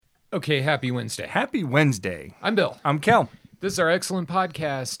Okay, happy Wednesday. Happy Wednesday. I'm Bill. I'm Kel. This is our excellent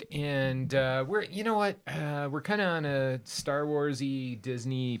podcast, and we're kind of on a Star Wars-y,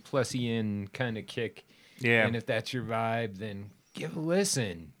 Disney Plusian kind of kick. Yeah. And if that's your vibe, then give a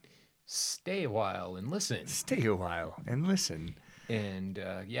listen. Stay a while and listen. Stay a while and listen. And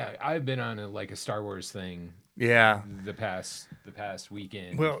I've been on a Star Wars thing. Yeah. The past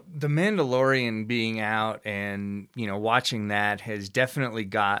weekend. Well, the Mandolorian being out and, watching that has definitely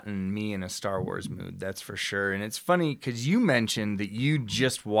gotten me in a Star Wars mood, that's for sure. And it's funny because you mentioned that you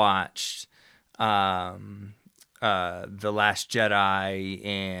just watched The Last Jedi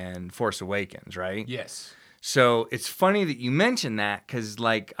and Force Awakens, right? Yes. So it's funny that you mentioned that because,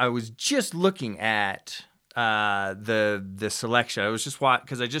 I was just looking at the selection. I was just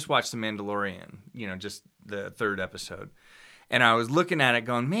because I just watched The Mandalorian, just the third episode. And I was looking at it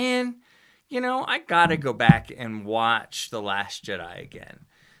going, man, I got to go back and watch The Last Jedi again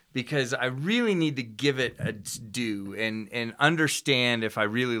because I really need to give it its due and understand if I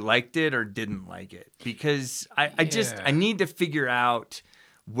really liked it or didn't like it. Because I need to figure out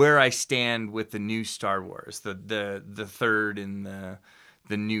where I stand with the new Star Wars, the third in the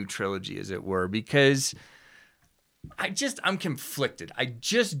new trilogy, as it were, because I'm conflicted. I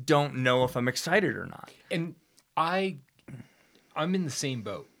just don't know if I'm excited or not. And I'm in the same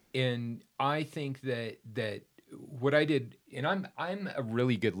boat, and I think that what I did, and I'm a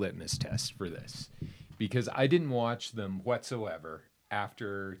really good litmus test for this, because I didn't watch them whatsoever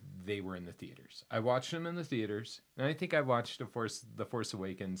after they were in the theaters. I watched them in the theaters, and I think I watched The Force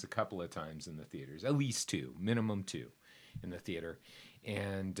Awakens a couple of times in the theaters, at least two, minimum two, in the theater.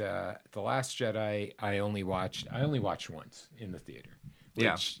 And The Last Jedi, I only watched once in the theater.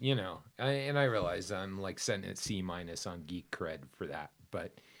 Which, I realize I'm setting it C- on geek cred for that,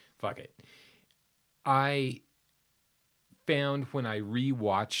 but fuck it. I found when I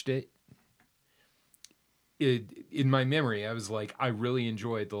rewatched it, in my memory, I was like, I really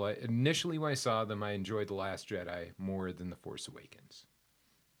enjoyed initially when I saw them, I enjoyed The Last Jedi more than The Force Awakens.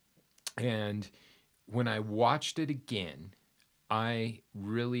 And when I watched it again, I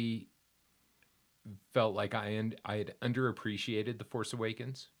really felt like I had underappreciated The Force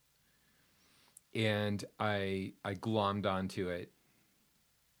Awakens, and I glommed onto it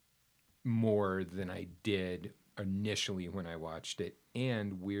more than I did initially when I watched it.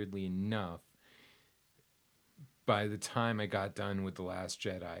 And weirdly enough, by the time I got done with The Last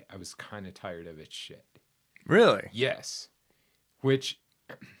Jedi, I was kind of tired of its shit. Really? Yes. Which,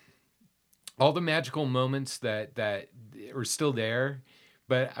 all the magical moments that are still there,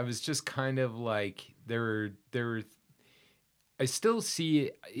 but I was just kind of like, there were, I still see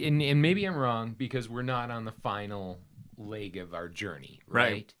it, and maybe I'm wrong because we're not on the final leg of our journey,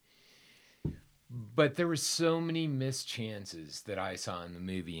 right? But there were so many missed chances that I saw in the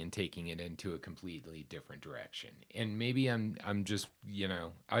movie in taking it into a completely different direction. And maybe I'm just,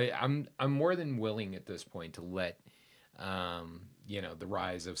 I'm more than willing at this point to let, The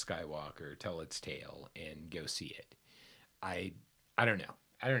Rise of Skywalker tell its tale and go see it. I don't know.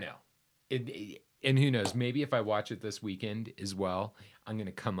 And who knows? Maybe if I watch it this weekend as well, I'm going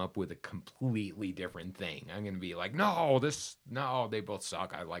to come up with a completely different thing. I'm going to be like, no, they both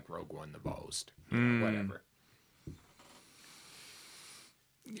suck. I like Rogue One the most. Whatever.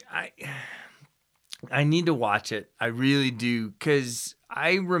 I need to watch it. I really do, because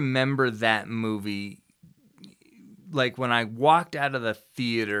I remember that movie, when I walked out of the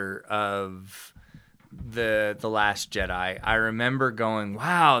theater of the Last Jedi, I remember going,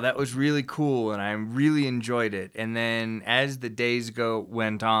 wow, that was really cool, and I really enjoyed it. And then as the days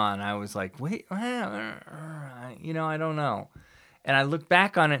went on, I was like, wait, I don't know. And I look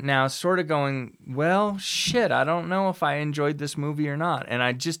back on it now sort of going, well, shit, I don't know if I enjoyed this movie or not. And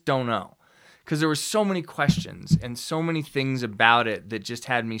I just don't know. Because there were so many questions and so many things about it that just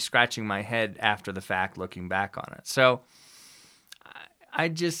had me scratching my head after the fact looking back on it. So I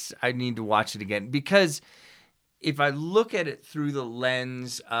need to watch it again, because if I look at it through the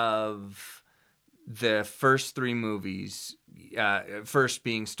lens of the first three movies, first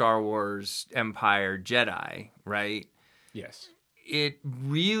being Star Wars, Empire, Jedi, right? Yes. It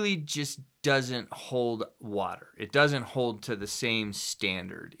really just doesn't hold water. It doesn't hold to the same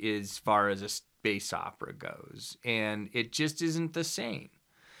standard as far as a space opera goes, and it just isn't the same.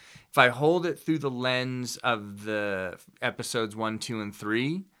 If I hold it through the lens of the episodes 1, 2, and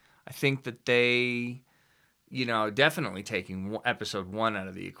 3, I think that they, definitely taking episode 1 out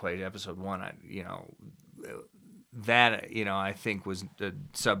of the equation. Episode 1, I think was a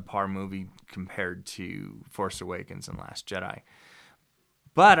subpar movie compared to Force Awakens and Last Jedi.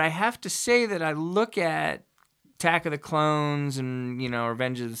 But I have to say that I look at Attack of the Clones and,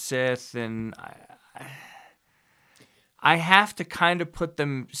 Revenge of the Sith, and I have to kind of put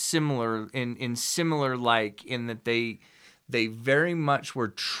them similar in similar in that they very much were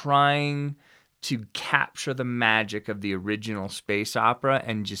trying to capture the magic of the original space opera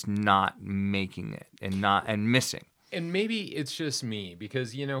and just not making it and missing. And maybe it's just me,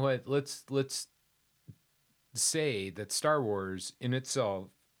 because you know what? Let's say that Star Wars in itself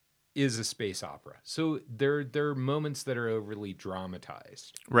is a space opera. So there are moments that are overly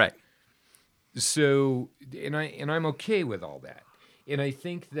dramatized. Right. So and I'm okay with all that. And I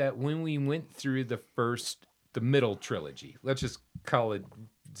think that when we went through the middle trilogy, let's just call it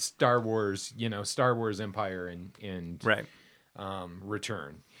Star Wars, Star Wars Empire and right.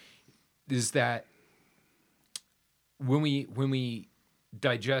 Return, is that when we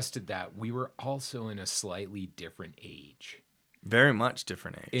digested that, we were also in a slightly different age. Very much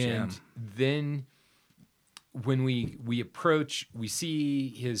different age. And then when we see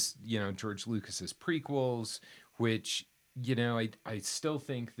his, George Lucas's prequels, which, I still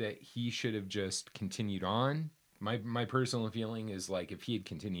think that he should have just continued on. My personal feeling is like, if he had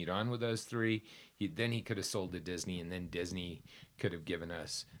continued on with those three, then he could have sold to Disney, and then Disney could have given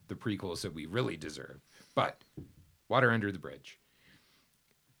us the prequels that we really deserve. But water under the bridge.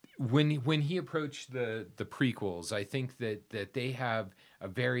 When he approached the prequels, I think that they have a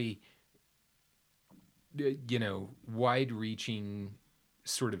very wide-reaching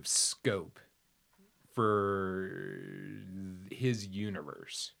sort of scope for his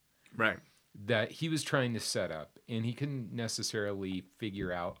universe. Right. That he was trying to set up, and he couldn't necessarily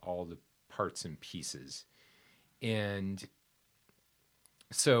figure out all the parts and pieces. And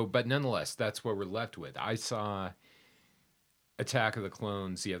so, but nonetheless, that's what we're left with. I saw Attack of the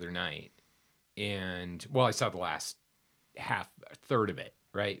Clones the other night, and, I saw the last third of it,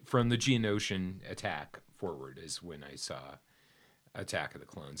 right? From the Geonosian attack forward is when I saw Attack of the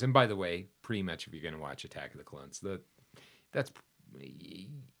Clones. And by the way, pretty much if you're going to watch Attack of the Clones, that's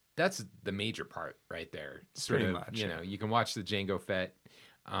the major part right there. Pretty much. You can watch the Jango Fett,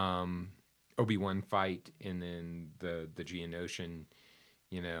 Obi-Wan fight, and then the Geonosian,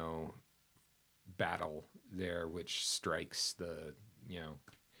 battle there, which strikes the,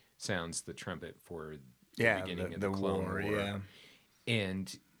 sounds the trumpet for the beginning of the Clone War. Yeah.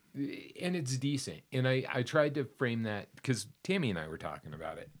 And it's decent. And I tried to frame that because Tammy and I were talking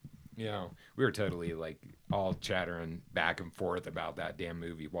about it. We were totally all chattering back and forth about that damn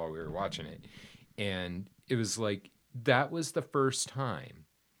movie while we were watching it. And it was that was the first time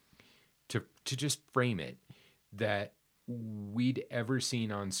to just frame it that we'd ever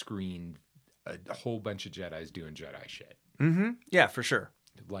seen on screen a whole bunch of Jedis doing Jedi shit. Mm-hmm. Yeah, for sure.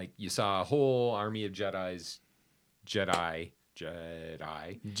 You saw a whole army of Jedis. Jedi.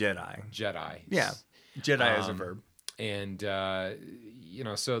 Yeah. Jedi is a verb. And,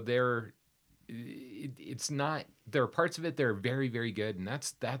 so it's not, there are parts of it that are very, very good. And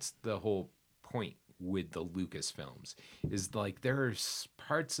that's the whole point with the Lucas films, is there are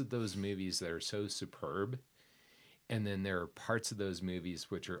parts of those movies that are so superb. And then there are parts of those movies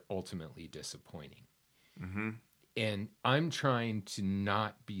which are ultimately disappointing. Mm-hmm. And I'm trying to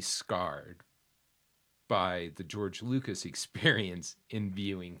not be scarred by the George Lucas experience in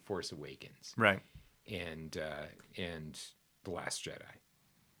viewing Force Awakens. Right. And The Last Jedi.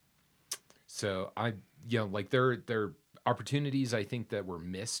 So there are opportunities I think that were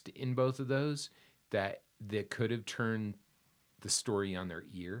missed in both of those that could have turned the story on their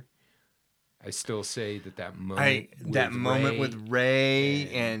ear. I still say that moment with Rey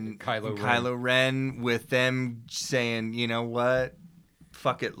and Kylo Ren, with them saying, you know what,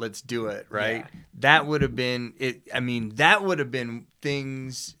 fuck it, let's do it, right? Yeah. That would have been it. I mean, that would have been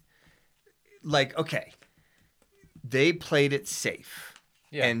things okay, they played it safe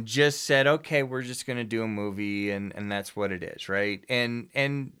and just said, okay, we're just going to do a movie and that's what it is, right?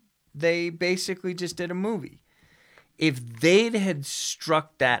 And they basically just did a movie. If they had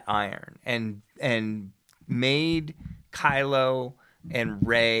struck that iron and made Kylo and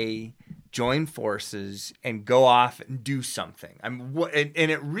Rey join forces and go off and do something, and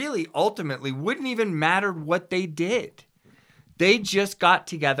it really ultimately wouldn't even matter what they did. They just got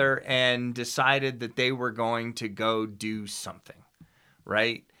together and decided that they were going to go do something,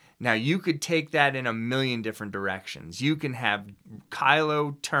 right? Now, you could take that in a million different directions. You can have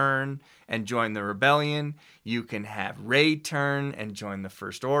Kylo turn and join the rebellion. You can have Rey turn and join the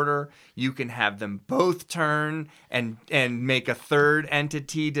First Order. You can have them both turn and make a third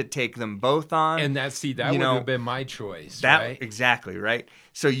entity to take them both on. And that would have been my choice, right? Exactly, right?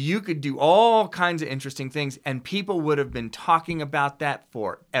 So you could do all kinds of interesting things, and people would have been talking about that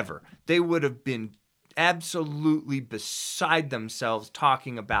forever. They would have been absolutely beside themselves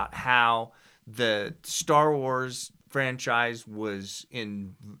talking about how the Star Wars franchise was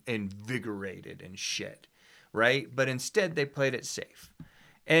invigorated and shit, right? But instead they played it safe.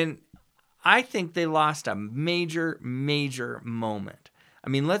 And I think they lost a major, major moment. I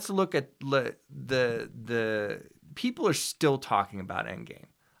mean, let's look at the people are still talking about Endgame.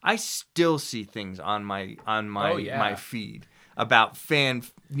 I still see things on my my feed about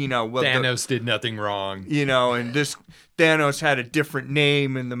Thanos did nothing wrong. And this Thanos had a different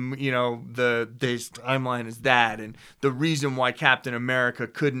name, and the timeline is that, and the reason why Captain America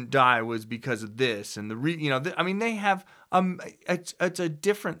couldn't die was because of this, and they have it's a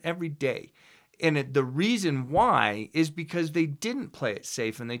different every day. And the reason why is because they didn't play it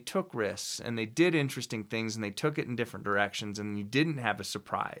safe, and they took risks, and they did interesting things, and they took it in different directions, and you didn't have a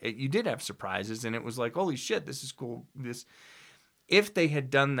surprise. You did have surprises, and it was like, holy shit, this is cool. If they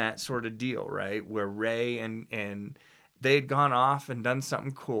had done that sort of deal, right, where Rey and they had gone off and done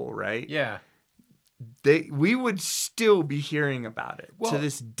something cool, right? Yeah. We would still be hearing about it. Well, to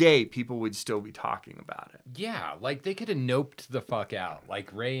this day, people would still be talking about it. Yeah, like they could have noped the fuck out.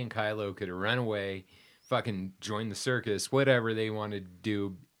 Like Rey and Kylo could have run away, fucking joined the circus, whatever they wanted to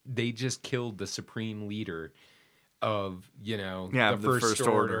do. They just killed the supreme leader of, the first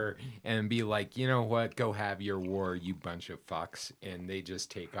order and be like, you know what, go have your war, you bunch of fucks. And they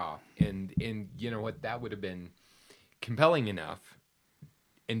just take off. And you know what, that would have been compelling enough.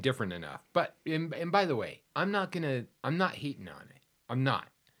 And different enough. But and by the way, I'm not hating on it. I'm not.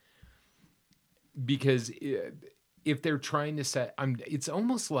 Because if they're trying to set, it's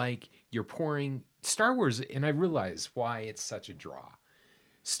almost like you're pouring Star Wars, and I realize why it's such a draw.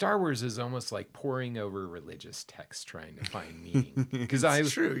 Star Wars is almost like pouring over religious texts trying to find meaning. Because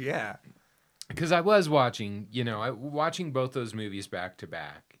true, yeah. Because I was watching, watching both those movies back to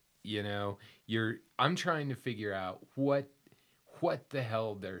back. I'm trying to figure out what the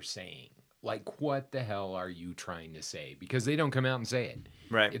hell they're saying. Like, what the hell are you trying to say? Because they don't come out and say it.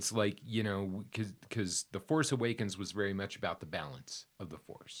 Right. It's like, because The Force Awakens was very much about the balance of the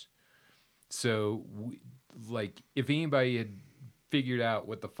Force. So, if anybody had figured out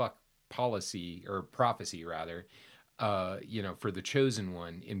what the fuck policy, or prophecy rather, for the Chosen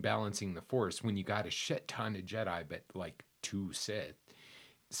One in balancing the Force, when you got a shit ton of Jedi, but like 2 Sith,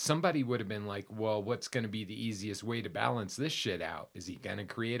 somebody would have been like, well, what's going to be the easiest way to balance this shit out? Is he going to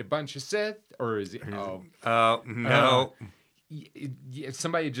create a bunch of Sith? Or is he... no.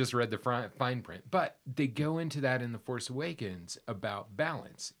 Somebody just read the fine print. But they go into that in The Force Awakens about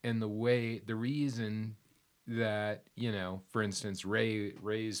balance. And the reason that, for instance,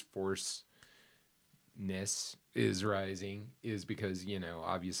 Rey's Force-ness is rising is because,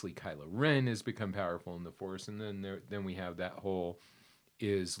 obviously Kylo Ren has become powerful in the Force. And then we have that whole...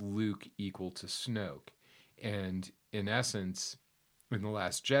 is Luke equal to Snoke? And in essence, in The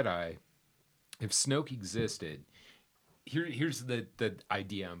Last Jedi, if Snoke existed, here's the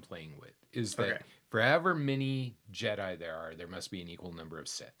idea I'm playing with, is that for however many Jedi there must be an equal number of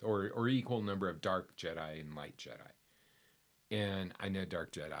Sith, or equal number of dark Jedi and light Jedi. And I know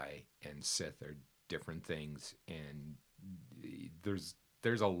dark Jedi and Sith are different things, and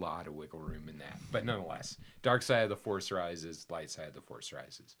there's a lot of wiggle room in that. But nonetheless, dark side of the Force rises, light side of the Force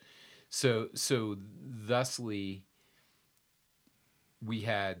rises. So thusly, we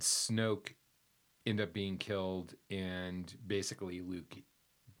had Snoke end up being killed, and basically Luke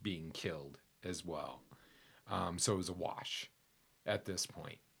being killed as well. So it was a wash at this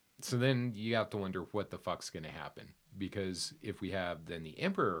point. So then you have to wonder what the fuck's going to happen. Because if we have then the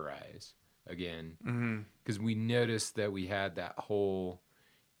Emperor rise again, because we noticed that we had that whole...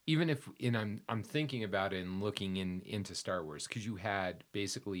 Even if, and I'm thinking about it and looking into Star Wars, because you had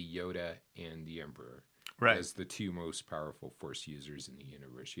basically Yoda and the Emperor as the 2 most powerful Force users in the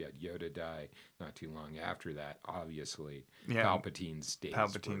universe. You had Yoda die not too long after that, obviously. Yeah. Palpatine's days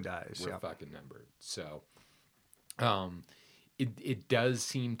were fucking numbered. So it does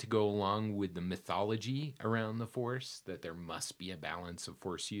seem to go along with the mythology around the Force, that there must be a balance of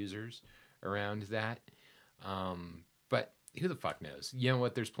Force users around that. But who the fuck knows? You know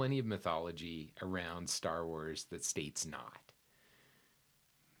what? There's plenty of mythology around Star Wars that states not.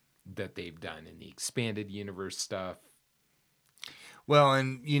 That they've done in the expanded universe stuff. Well,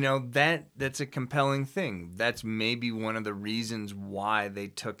 and that's a compelling thing. That's maybe one of the reasons why they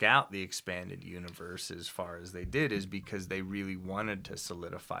took out the expanded universe as far as they did, is because they really wanted to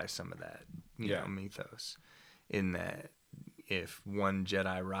solidify some of that, mythos. In that, if one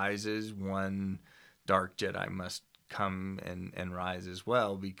Jedi rises, one dark Jedi must come and rise as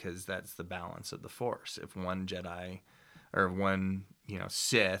well, because that's the balance of the Force. If one Jedi or one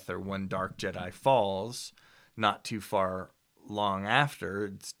Sith or when Dark Jedi falls, not too far long after,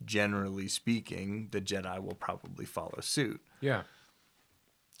 it's generally speaking, the Jedi will probably follow suit. Yeah.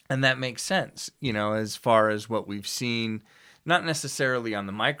 And that makes sense, as far as what we've seen, not necessarily on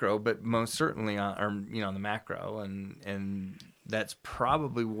the micro, but most certainly on the macro. And that's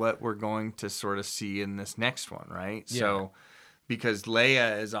probably what we're going to sort of see in this next one, right? Yeah. So, because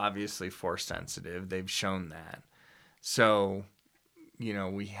Leia is obviously Force sensitive, they've shown that. So,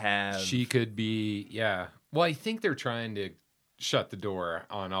 we have... She could be, yeah. Well, I think they're trying to shut the door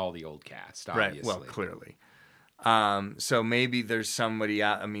on all the old cast, obviously. Right, well, clearly. So maybe there's somebody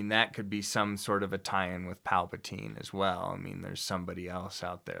out. I mean, that could be some sort of a tie-in with Palpatine as well. I mean, there's somebody else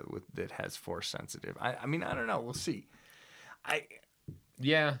out there that has Force sensitive. I mean, I don't know. We'll see.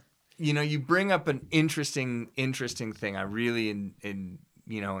 Yeah. You bring up an interesting thing. I really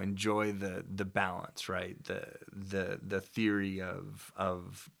enjoy the balance, right? The theory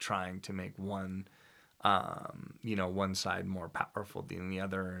of trying to make one one side more powerful than the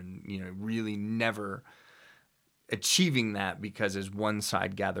other, and really never achieving that, because as one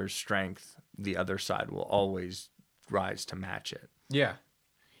side gathers strength, the other side will always rise to match it. Yeah.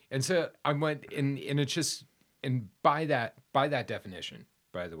 And so I went, and it's just, and by that definition,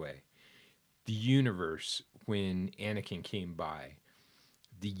 by the way, the universe, when Anakin came by,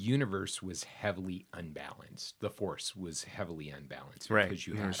 the universe was heavily unbalanced. The Force was heavily unbalanced, right? Because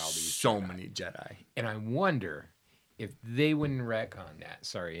you had all these so many Jedi. And I wonder if they wouldn't retcon that.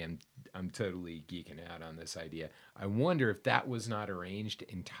 Sorry, I'm totally geeking out on this idea. I wonder if that was not arranged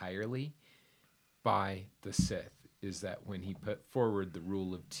entirely by the Sith. Is that when he put forward the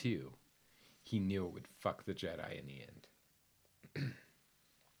rule of 2, he knew it would fuck the Jedi in the end.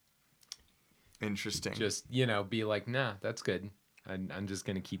 Interesting. Just, be like, nah, that's good. I'm just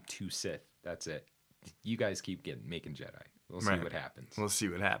going to keep 2 Sith. That's it. You guys keep making Jedi. We'll see what happens. We'll see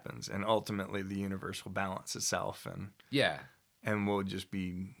what happens. And ultimately, the universe will balance itself. And we'll just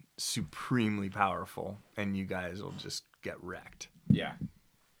be supremely powerful. And you guys will just get wrecked. Yeah.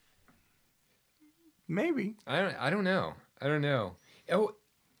 Maybe. I don't know. Oh,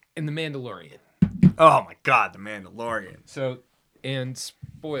 and The Mandalorian. Oh, my God, The Mandalorian. So, and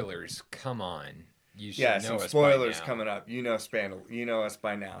spoilers, come on. You should know us spoilers by now. coming up. You know us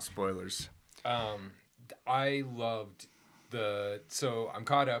by now. Spoilers. I loved so I'm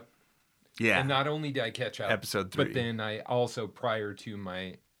caught up. Yeah. And not only did I catch up, Episode 3. but then I also, prior to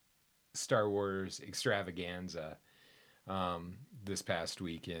my Star Wars extravaganza this past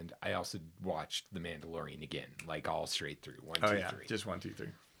weekend, I also watched The Mandalorian again, like all straight through. 1, 2, 3. Just 1, 2, 3.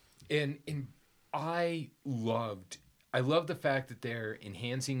 And I love the fact that they're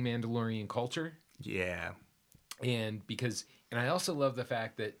enhancing Mandalorian culture. Yeah. And I also love the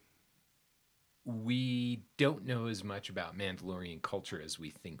fact that we don't know as much about Mandalorian culture as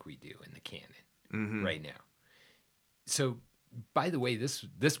we think we do in the canon right now. So, by the way,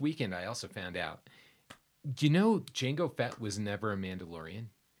 this weekend I also found out, Jango Fett was never a Mandalorian,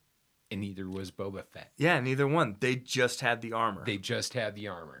 and neither was Boba Fett. Yeah, neither one. They just had the armor.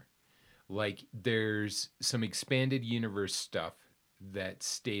 Like, there's some expanded universe stuff that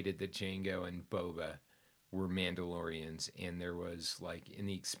stated that Jango and Boba were Mandalorians, and there was, like, in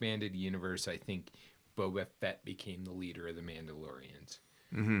the expanded universe, I think Boba Fett became the leader of the Mandalorians.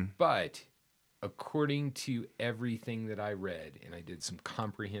 Mm-hmm. But according to everything that I read, and I did some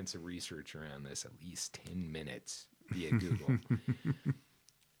comprehensive research around this, at least 10 minutes via Google,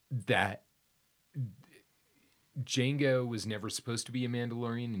 that Jango was never supposed to be a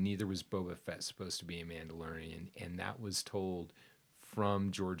Mandalorian, and neither was Boba Fett supposed to be a Mandalorian, and that was told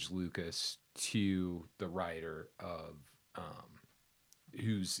from George Lucas to the writer of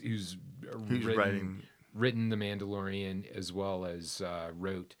who's written The Mandalorian, as well as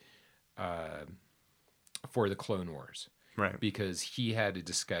wrote for the Clone Wars, right? Because he had a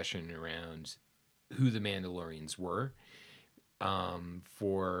discussion around who the Mandalorians were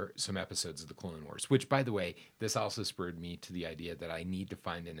for some episodes of the Clone Wars. Which, by the way, this also spurred me to the idea that I need to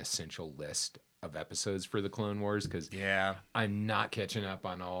find an essential list of episodes for the Clone Wars, because I'm not catching up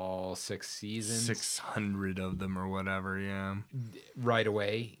on all 6 seasons, 600 of them or whatever. Right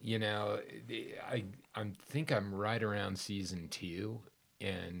away. I think I'm right around season 2,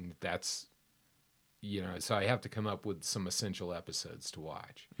 and that's so I have to come up with some essential episodes to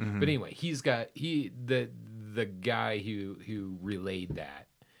watch. Mm-hmm. But anyway, the guy who relayed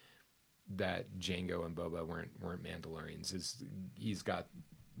that Jango and Boba weren't Mandalorians he's got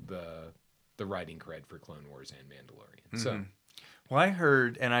the writing cred for Clone Wars and Mandalorian. Mm-hmm. So, well, I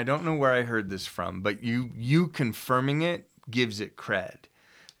heard, and I don't know where I heard this from, but you confirming it gives it cred,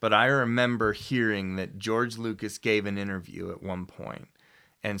 but I remember hearing that George Lucas gave an interview at one point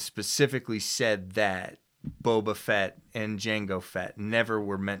and specifically said that Boba Fett and Jango Fett never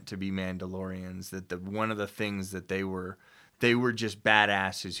were meant to be Mandalorians. That one of the things that they were just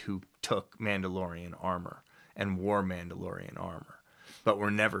badasses who took Mandalorian armor and wore Mandalorian armor, but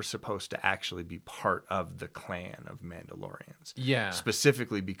were never supposed to actually be part of the clan of Mandalorians. Yeah.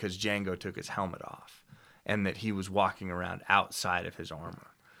 Specifically because Jango took his helmet off and that he was walking around outside of his armor.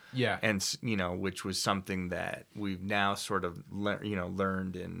 Yeah. And, which was something that we've now sort of,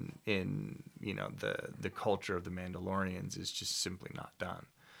 learned in the culture of the Mandalorians is just simply not done.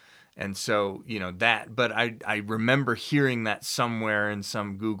 And so, but I remember hearing that somewhere in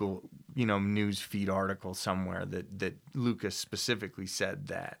some Google, news feed article somewhere that Lucas specifically said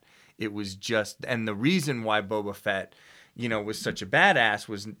that it was just, and the reason why Boba Fett, was such a badass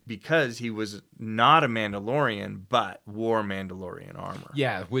was because he was not a Mandalorian, but wore Mandalorian armor.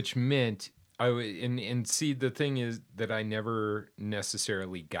 Yeah, which meant and see, the thing is that I never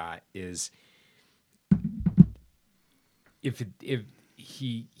necessarily got is if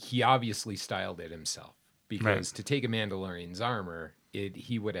he obviously styled it himself, because to take a Mandalorian's armor,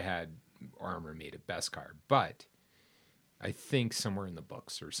 he would have had armor made of Beskar, but I think somewhere in the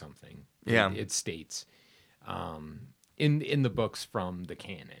books or something, it states. In the books from the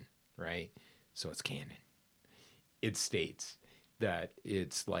canon, right? So it's canon. It states that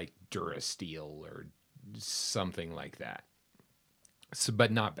it's like Durasteel or something like that. So,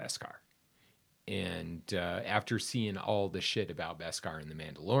 but not Beskar. And after seeing all the shit about Beskar and the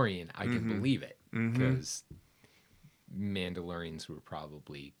Mandalorian, I can believe it, because Mandalorians would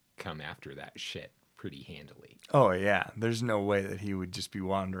probably come after that shit pretty handily. Oh yeah, there's no way that he would just be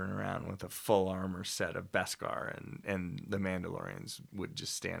wandering around with a full armor set of Beskar, and the Mandalorians would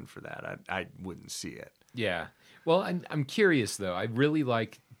just stand for that. I wouldn't see it. Yeah. Well, I'm curious though. I really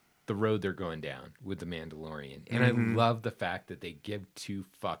like the road they're going down with the Mandalorian, and I love the fact that they give two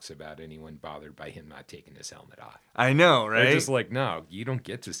fucks about anyone bothered by him not taking his helmet off. I know, right? They're just like, no, you don't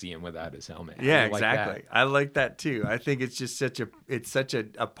get to see him without his helmet. Yeah, exactly. I like that too. I think it's just such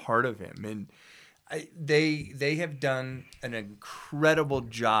a part of him, and they have done an incredible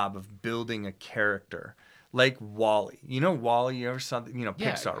job of building a character like Wall-E. You know Wall-E? You ever saw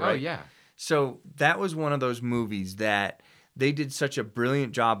Pixar, right? Oh, yeah. So that was one of those movies that they did such a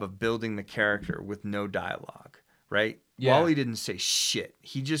brilliant job of building the character with no dialogue, right? Yeah. Wall-E didn't say shit.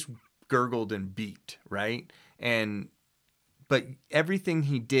 He just gurgled and beeped, right? But everything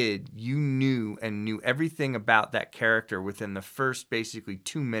he did, you knew everything about that character within the first basically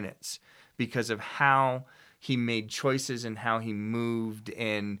 2 minutes, because of how he made choices and how he moved,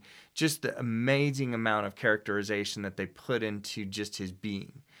 and just the amazing amount of characterization that they put into just his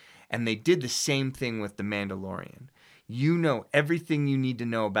being. And they did the same thing with the Mandalorian. You know everything you need to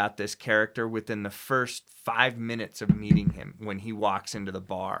know about this character within the first 5 minutes of meeting him, when he walks into the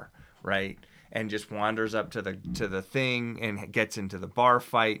bar, right? And just wanders up to the thing and gets into the bar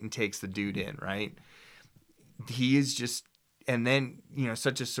fight and takes the dude in, right? He is just, and then,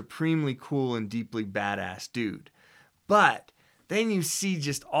 such a supremely cool and deeply badass dude. But then you see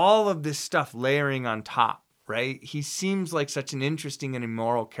just all of this stuff layering on top, right? He seems like such an interesting and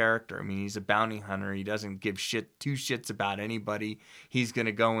immoral character. I mean, he's a bounty hunter. He doesn't give two shits about anybody. He's going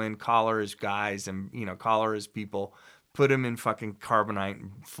to go in, collar his guys and, collar his people, put him in fucking carbonite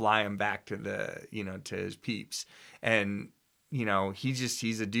and fly him back to to his peeps. And,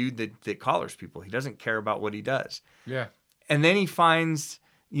 he's a dude that collars people. He doesn't care about what he does. Yeah. And then he finds,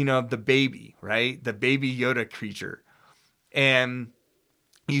 the baby, right? The baby Yoda creature. And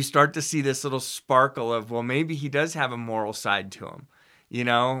you start to see this little sparkle of, well, maybe he does have a moral side to him.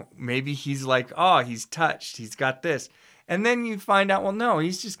 Maybe he's like, oh, he's touched. He's got this. And then you find out, well, no,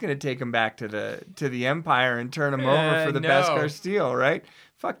 he's just going to take him back to the Empire and turn him over for the Beskar steel, right?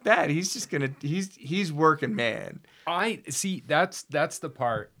 Fuck that. He's just going to, he's working, man. I see. That's the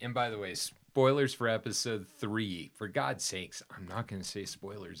part. And by the way, spoilers for episode 3. For God's sakes, I'm not going to say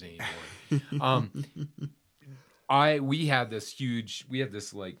spoilers anymore. We had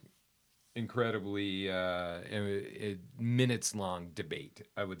this like incredibly minutes long debate.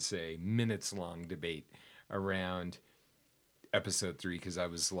 I would say minutes long debate around episode 3, because I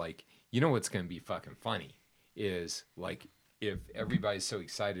was like, what's going to be fucking funny is like if everybody's so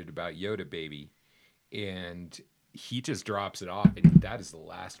excited about Yoda baby and he just drops it off, and that is the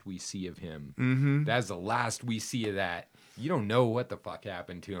last we see of him. Mm-hmm. That is the last we see of that. You don't know what the fuck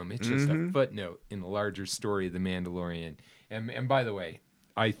happened to him. It's just a footnote in the larger story of The Mandalorian. And by the way,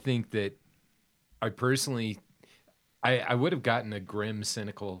 I think that I personally, I would have gotten a grim,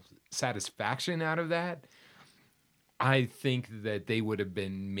 cynical satisfaction out of that. I think that they would have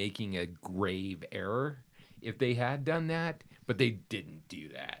been making a grave error if they had done that, but they didn't do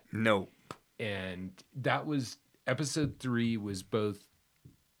that. No. And that was episode 3 was both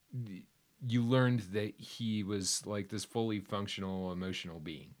you learned that he was like this fully functional emotional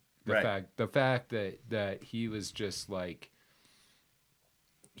being. The fact that he was just like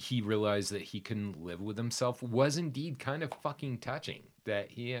he realized that he couldn't live with himself was indeed kind of fucking touching.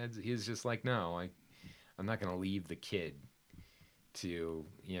 That he's just like, no, I'm not going to leave the kid to,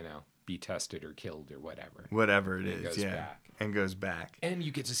 be tested or killed or whatever. Whatever it is, yeah. And goes back. And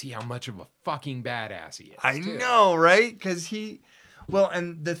you get to see how much of a fucking badass he is. I know, right? Because well,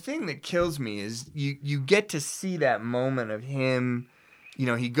 and the thing that kills me is you get to see that moment of him,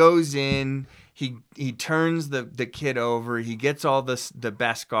 he goes in, he turns the kid over, he gets all the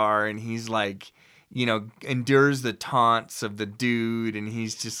Beskar, and he's like, endures the taunts of the dude, and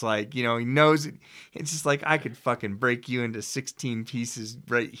he's just like, he knows it. It's just like, I could fucking break you into 16 pieces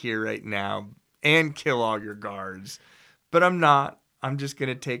right here, right now, and kill all your guards. But I'm not. I'm just going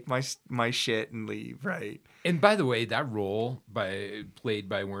to take my shit and leave, right? And by the way, that role played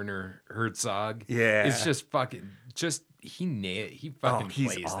by Werner Herzog is just fucking, he fucking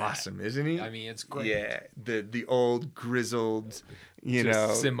he's plays awesome, that. Isn't he? I mean, it's great. Yeah, the old grizzled,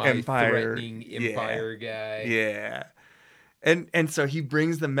 semi-threatening empire guy. Yeah. And so he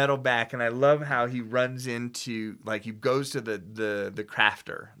brings the metal back, and I love how he runs into, like, he goes to the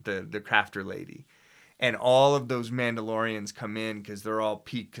crafter, the crafter lady. And all of those Mandalorians come in because they're all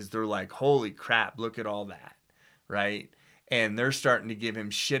peaked because they're like, holy crap, look at all that, right? And they're starting to give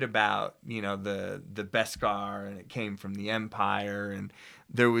him shit about, the Beskar, and it came from the Empire, and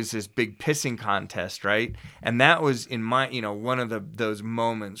there was this big pissing contest, right? And that was in my, one of those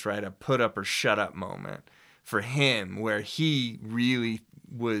moments, right? A put up or shut up moment for him, where he really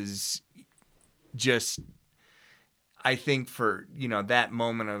was just, I think for, that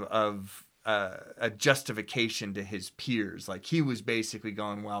moment of a justification to his peers. Like, he was basically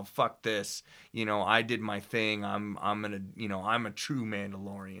going, well, fuck this. I did my thing. I'm a true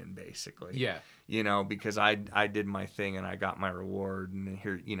Mandalorian, basically. Yeah. Because I did my thing and I got my reward. And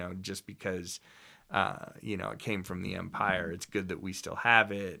here, just because, it came from the Empire, it's good that we still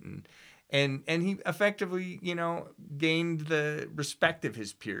have it. And he effectively, gained the respect of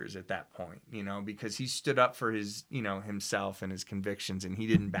his peers at that point, because he stood up for his, himself and his convictions, and he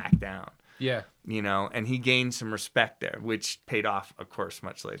didn't back down. Yeah. And he gained some respect there, which paid off, of course,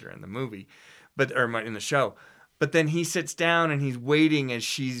 much later in the movie, or in the show. But then he sits down and he's waiting as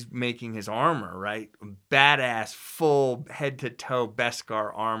she's making his armor, right? Badass, full head-to-toe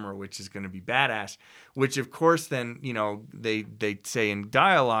Beskar armor, which is going to be badass. Which, of course, then, they say in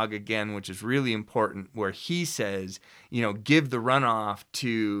dialogue again, which is really important, where he says, give the runoff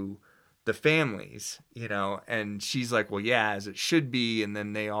to the families, and she's like, well, yeah, as it should be. And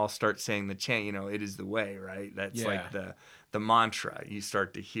then they all start saying the chant, it is the way, right? That's like the mantra you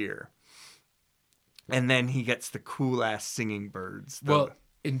start to hear. And then he gets the cool ass singing birds. Well,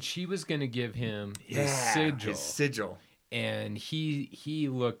 and she was going to give him his sigil. And he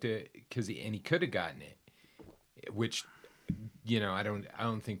looked at, and he could have gotten it, which, I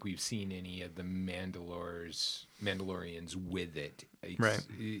don't think we've seen any of the Mandalorians with it. Right.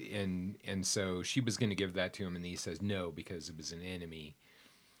 And so she was going to give that to him, and he says no because it was an enemy.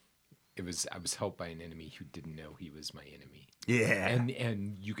 I was helped by an enemy who didn't know he was my enemy. Yeah.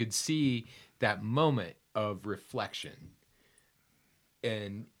 And you could see that moment of reflection.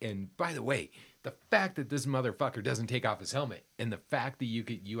 And by the way, the fact that this motherfucker doesn't take off his helmet, and the fact that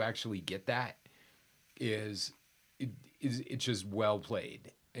you actually get that is it's just well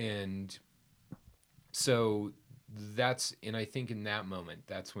played. And so and I think in that moment,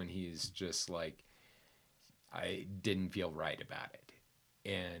 that's when he's just like, I didn't feel right about it.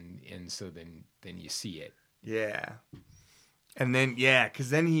 And so then you see it. Yeah. And then, because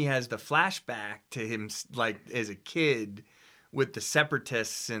then he has the flashback to him, like, as a kid with the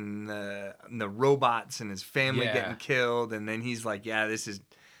separatists and the robots and his family getting killed. And then he's like, this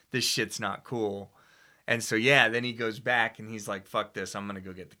shit's not cool. And so, then he goes back and he's like, fuck this, I'm going to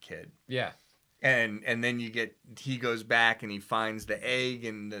go get the kid. Yeah. And then he goes back and he finds the egg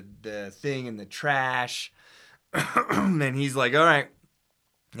and the thing in the trash. And he's like, all right,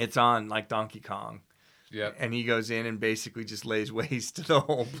 it's on, like Donkey Kong. Yep. And he goes in and basically just lays waste to the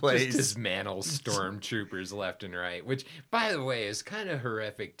whole place. Just dismantles stormtroopers left and right, which, by the way, is kind of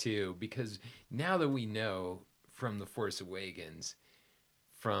horrific too, because now that we know from The Force Awakens,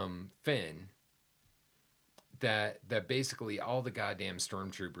 from Finn, that basically all the goddamn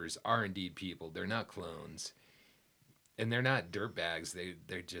stormtroopers are indeed people. They're not clones. And they're not dirtbags.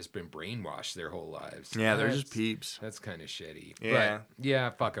 They've just been brainwashed their whole lives. Yeah, they're just peeps. That's kind of shitty. Yeah. But yeah,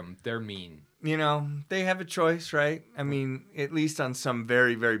 fuck them. They're mean. You know, they have a choice, right? I mean, at least on some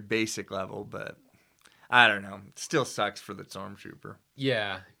very, very basic level, but I don't know. It still sucks for the stormtrooper.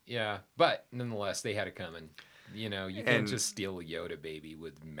 Yeah. But nonetheless, they had it coming. You know, you can't just steal a Yoda baby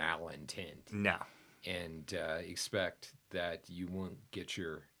with malintent. No. And expect that you won't get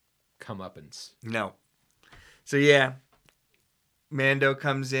your comeuppance. No. So yeah, Mando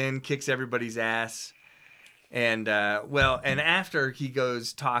comes in, kicks everybody's ass. And and after he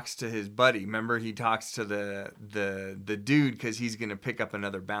talks to his buddy. Remember, he talks to the dude because he's gonna pick up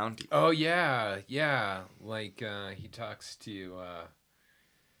another bounty. Oh yeah. Like he talks to.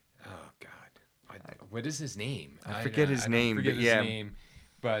 Oh God, what is his name? I forget his name.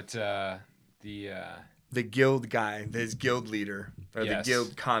 But the guild guy, his guild leader or yes. the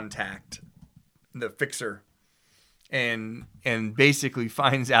guild contact, the fixer. And basically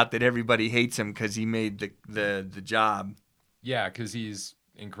finds out that everybody hates him because he made the job. Yeah, because he's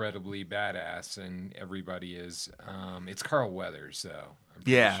incredibly badass, and everybody is. It's Carl Weathers, though. I'm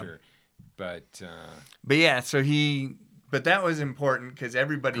pretty sure. But yeah, but that was important because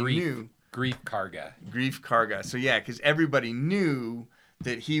everybody knew. Grief Karga. So yeah, because everybody knew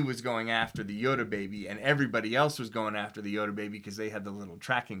that he was going after the Yoda baby, and everybody else was going after the Yoda baby because they had the little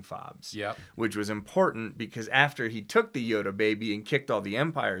tracking fobs. Yep. Which was important because after he took the Yoda baby and kicked all the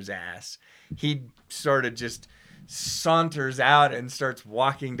Empire's ass, he sort of just saunters out and starts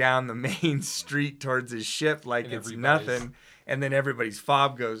walking down the main street towards his ship like it's nothing. And then everybody's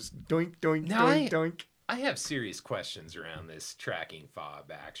fob goes doink, doink, doink. I have serious questions around this tracking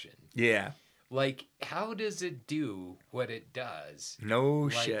fob action. Yeah. Like, how does it do what it does? No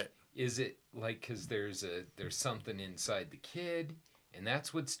shit. Is it like because there's something inside the kid, and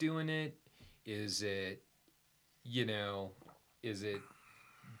that's what's doing it? Is it,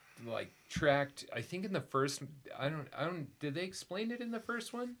 like tracked? I think in the first, I don't. Did they explain it in the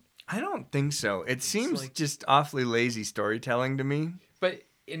first one? I don't think so. It seems like, just awfully lazy storytelling to me. But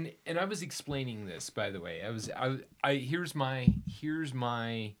and I was explaining this, by the way. Here's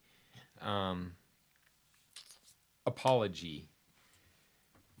my apology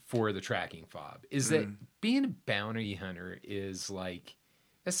for the tracking fob is that being a bounty hunter is like,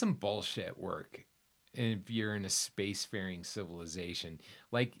 that's some bullshit work if you're in a spacefaring civilization.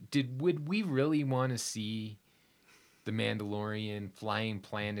 Like, would we really want to see the Mandalorian flying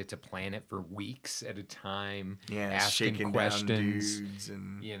planet to planet for weeks at a time, asking questions, down dudes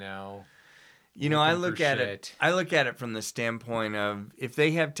and I look at it from the standpoint of if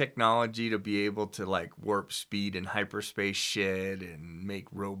they have technology to be able to like warp speed and hyperspace shit and make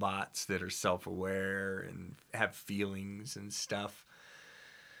robots that are self-aware and have feelings and stuff.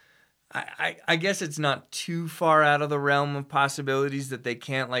 I guess it's not too far out of the realm of possibilities that they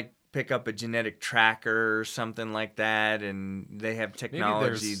can't like pick up a genetic tracker or something like that, and they have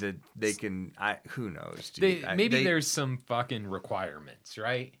technology that they can. Who knows? Dude? There's some fucking requirements,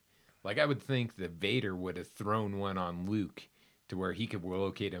 right? Like, I would think that Vader would have thrown one on Luke to where he could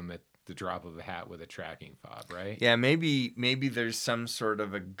locate him at the drop of a hat with a tracking fob, right? Yeah, maybe there's some sort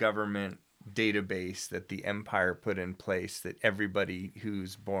of a government database that the Empire put in place that everybody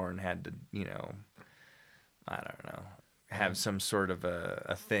who's born had to, I don't know, have some sort of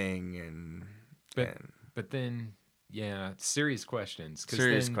a thing. But then, yeah, serious questions.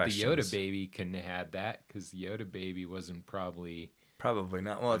 Because then the Yoda baby couldn't have had that because the Yoda baby wasn't probably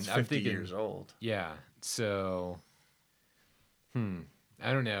not. Well, it's 50 years old. Yeah. So,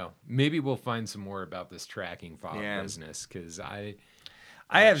 I don't know. Maybe we'll find some more about this tracking fob business because I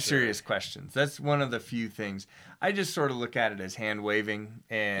have serious questions. That's one of the few things. I just sort of look at it as hand waving,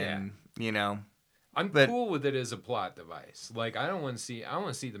 and I'm cool with it as a plot device. Like, I want to see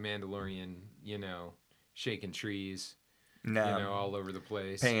the Mandalorian, shaking trees. No, all over the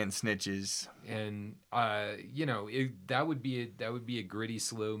place, paying snitches, and that would be a gritty,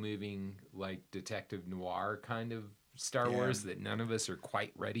 slow moving, like detective noir kind of Star Wars that none of us are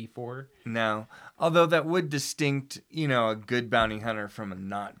quite ready for. No, although that would distinct, a good bounty hunter from a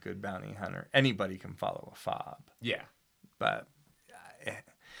not good bounty hunter. Anybody can follow a fob. Yeah, but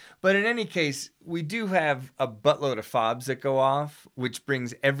in any case, we do have a buttload of fobs that go off, which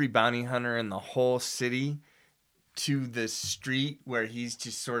brings every bounty hunter in the whole city to the street where he's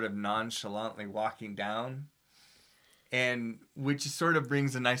just sort of nonchalantly walking down, and which sort of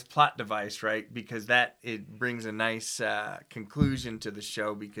brings a nice plot device, right? Because it brings a nice conclusion to the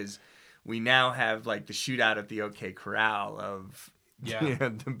show, because we now have like the shootout at the OK Corral of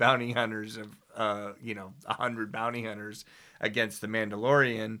the bounty hunters of 100 bounty hunters against the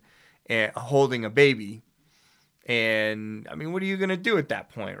Mandalorian holding a baby. And I mean, what are you gonna do at that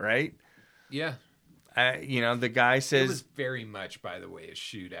point, right? Yeah. The guy It says was very much, by the way, a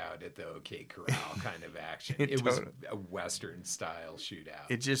shootout at the OK Corral kind of action. It It was totally- a Western style shootout.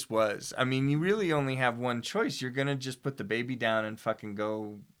 it just was. I mean, you really only have one choice. You're gonna just put the baby down and fucking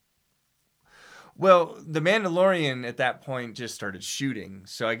go. Well, the Mandalorian at that point just started shooting,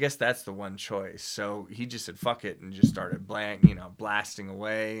 so I guess that's the one choice. So he just said "fuck it" and just started blasting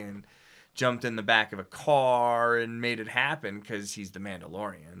away and jumped in the back of a car and made it happen because he's the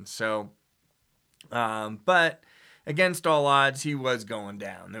Mandalorian. So, but against all odds, he was going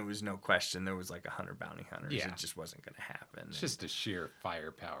down. There was no question. There was like 100 bounty hunters. Yeah. It just wasn't going to happen. It's just a sheer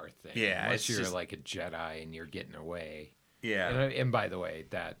firepower thing. Yeah, Unless it's you're just- like a Jedi and you're getting away. Yeah. And by the way,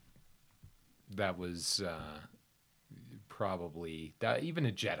 that was probably that even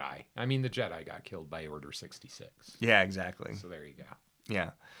a Jedi. I mean, the Jedi got killed by Order 66. Yeah, exactly. So there you go.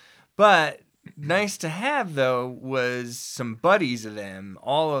 Yeah. But nice to have, though, was some buddies of them.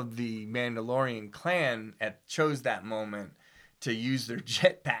 All of the Mandalorian clan chose that moment to use their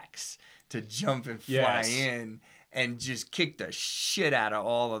jetpacks to jump and fly Yes. in and just kick the shit out of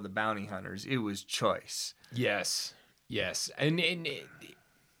all of the bounty hunters. It was choice. Yes. And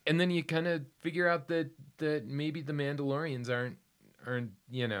then you kind of figure out that maybe the Mandalorians aren't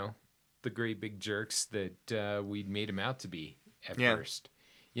the great big jerks that we'd made them out to be at first.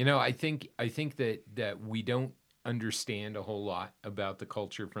 I think that we don't understand a whole lot about the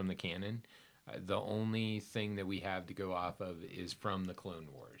culture from the canon. The only thing that we have to go off of is from the Clone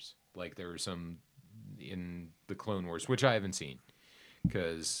Wars. Like there were some in the Clone Wars, which I haven't seen,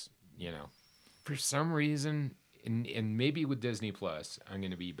 because for some reason, and maybe with Disney Plus, I'm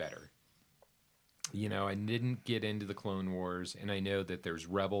going to be better. I didn't get into the Clone Wars, and I know that there's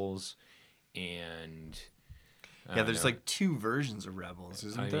Rebels, and Yeah, there's like two versions of Rebels,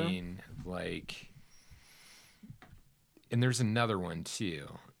 isn't there? I mean, and there's another one too.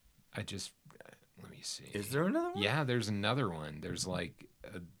 Let me see. Is there another one? Yeah, there's another one. There's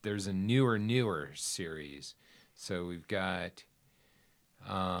there's a newer series. So we've got,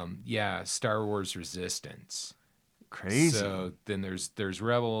 Star Wars Resistance. Crazy. So then there's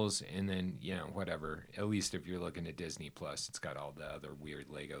Rebels, and then whatever. At least if you're looking at Disney Plus, it's got all the other weird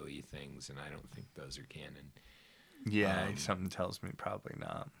Lego-y things, and I don't think those are canon. Yeah, something tells me probably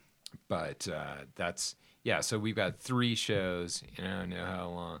not. But so we've got 3 shows, and I don't know how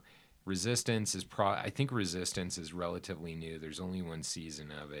long. Resistance is I think Resistance is relatively new. There's only 1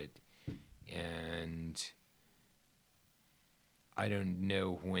 season of it, and I don't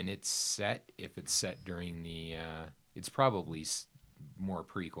know when it's set. If it's set during the, it's probably more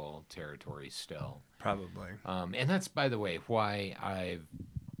prequel territory still. Probably. And that's, by the way, why I've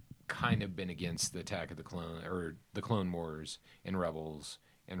kind of been against the Attack of the Clone or the Clone Wars and Rebels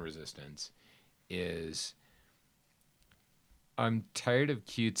and Resistance is I'm tired of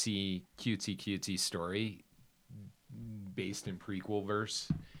cutesy story based in prequel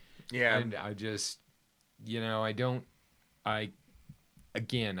verse. Yeah. And I just, I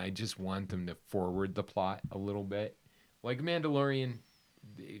just want them to forward the plot a little bit. Like Mandalorian,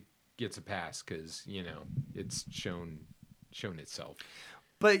 it gets a pass because, it's shown itself.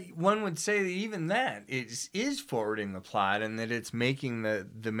 But one would say that even that is forwarding the plot, and that it's making the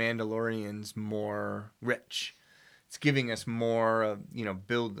Mandalorians more rich. It's giving us more,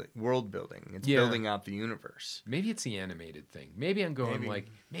 world building. It's building out the universe. Maybe it's the animated thing. Maybe I'm going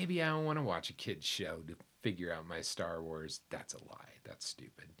maybe I don't want to watch a kid's show to figure out my Star Wars. That's a lie. That's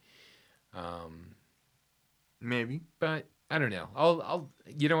stupid. Maybe. But I don't know. I'll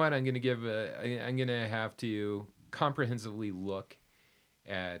you know what? I'm going to have to comprehensively look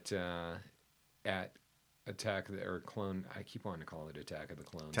at Attack of the Clone. I keep wanting to call it Attack of the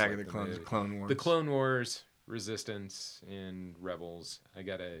Clones. Attack of the Clones, Clone Wars. The Clone Wars, Resistance, and Rebels.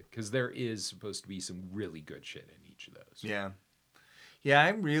 Because there is supposed to be some really good shit in each of those. Yeah. Yeah, I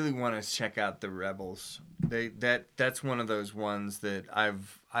really want to check out the Rebels. That's one of those ones that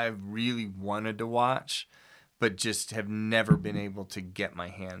I've really wanted to watch, but just have never been able to get my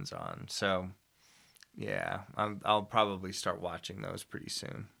hands on. So, yeah, I'll probably start watching those pretty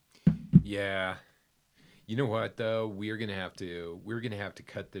soon. Yeah. You know what though? We're gonna have to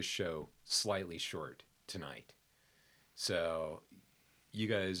cut this show slightly short tonight. So you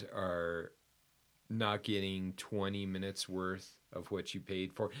guys are not getting 20 minutes worth of what you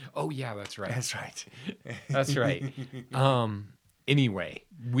paid for. Oh yeah, that's right. That's right. That's right. Anyway,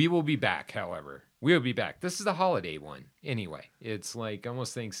 we will be back, however. We'll be back. This is the holiday one. Anyway, it's like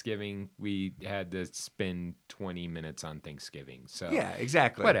almost Thanksgiving. We had to spend 20 minutes on Thanksgiving. So yeah,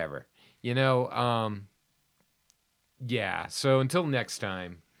 exactly. Whatever. Yeah. So until next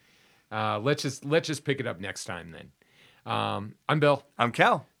time, Let's just pick it up next time then. I'm Bill. I'm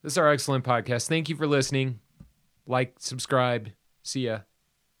Cal. This is our excellent podcast. Thank you for listening. Like, subscribe. See ya.